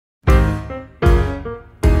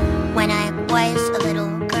was a little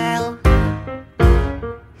girl,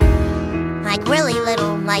 like really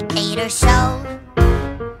little, like 8 or so.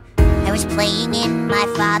 I was playing in my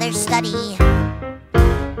father's study,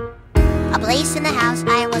 a place in the house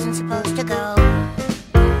I wasn't supposed to go.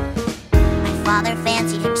 My father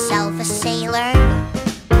fancied himself a sailor.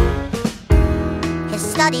 His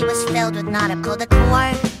study was filled with nautical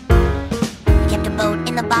decor. He kept a boat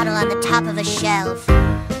in the bottle on the top of a shelf,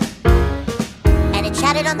 and it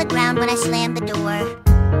shattered on the ground when I slammed the door.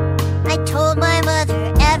 I told my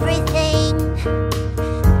mother everything.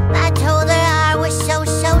 I told her I was so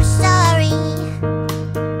sorry.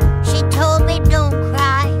 She told me, don't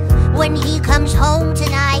cry. When he comes home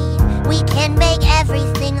tonight, we can make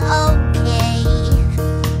everything okay.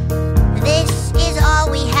 This is all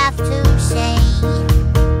we have to say.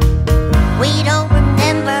 We don't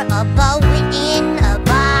remember a boat in a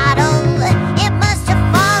bottle. It must have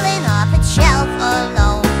fallen off its shelf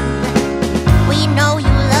alone. We know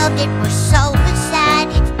you loved it, we're so sad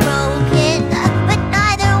it's broken, but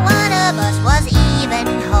neither one of us was even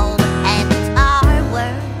home. And it's our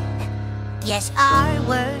word, yes, our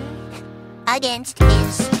word against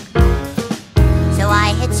his. So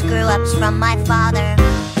I hid screw-ups from my father,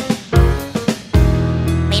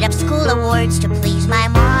 made up school awards to please my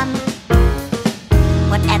mom.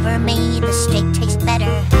 Whatever made the steak taste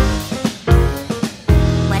better,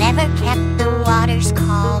 whatever kept the waters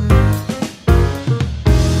calm.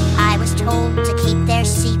 I was told to keep their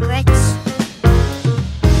secrets,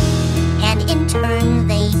 and in turn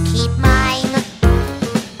they'd keep mine.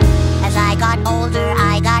 As I got older,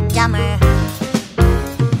 I got dumber.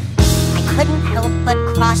 I couldn't help but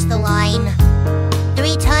cross the line.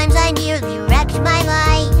 3 times I nearly wrecked my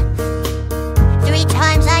life. 3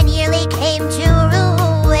 times I nearly came to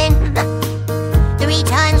ruin. 3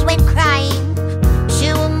 times went crying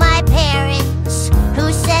to my parents,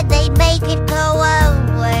 who said they'd make it go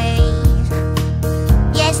away.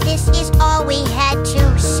 Yes, this is all we had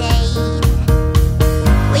to say.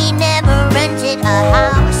 We never rented a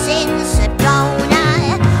house in Sedona.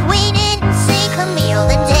 We didn't see Camille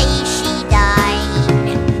the day she died.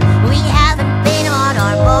 We haven't been on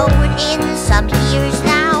our boat in some years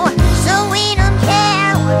now, so we don't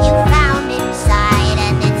care what you found inside.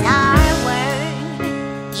 And it's our word,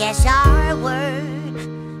 yes, our word.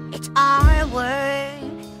 It's our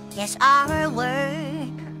word, yes, our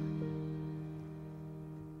word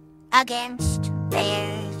against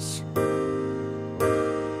theirs.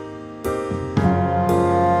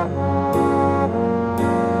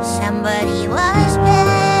 Somebody was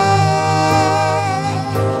paid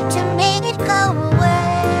to make it go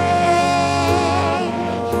away.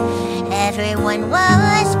 Everyone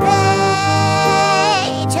was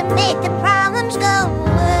paid to make the problems go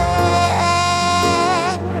away.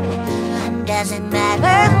 Doesn't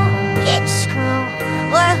matter who gets screwed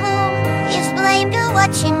or who is blamed or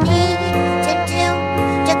what you need to do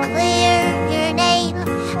to clear your name.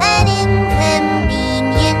 An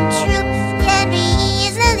inconvenient truth can be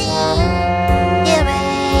easily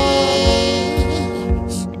erased.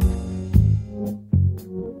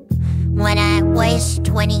 When I was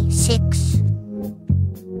 26,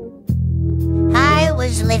 I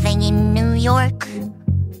was living in New York.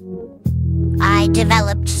 I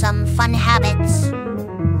developed some fun habits,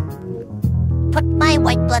 put my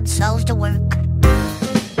white blood cells to work.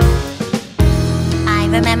 I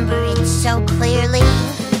remember it so clearly.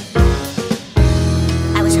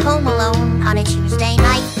 I was home alone on a Tuesday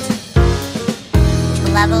night. To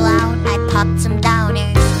level out, I popped some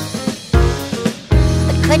downers,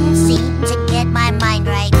 but couldn't seem to get my mind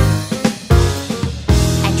right.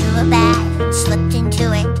 I drew a bag and slipped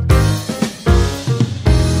into it,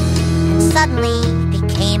 and suddenly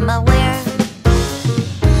became aware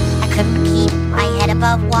I couldn't keep my head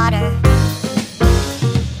above water.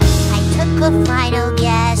 I took a final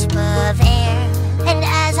gasp of air, and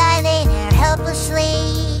as I lay there helplessly,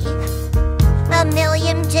 a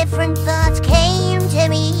million different thoughts came to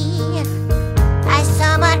me. I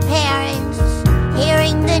saw my parents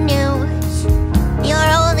hearing the news. Your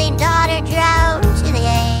only daughter drowned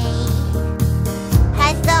today.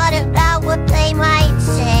 I thought about what they might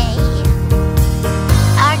say.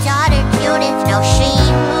 Our daughter Judith, no, she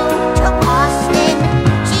moved to Boston.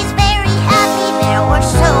 She's very happy there, or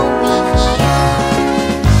so we hear.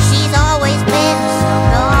 She's always been so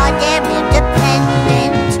goddamn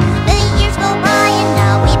independent. The years go by and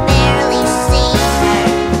now we barely see her.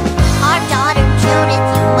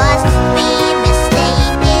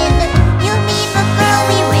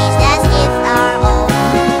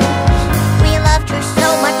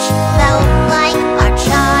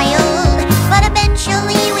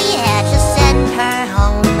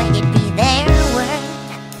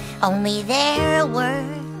 Only their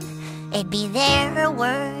word, it'd be their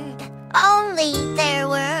word, only their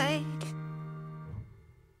word.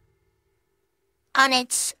 On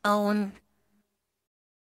its own.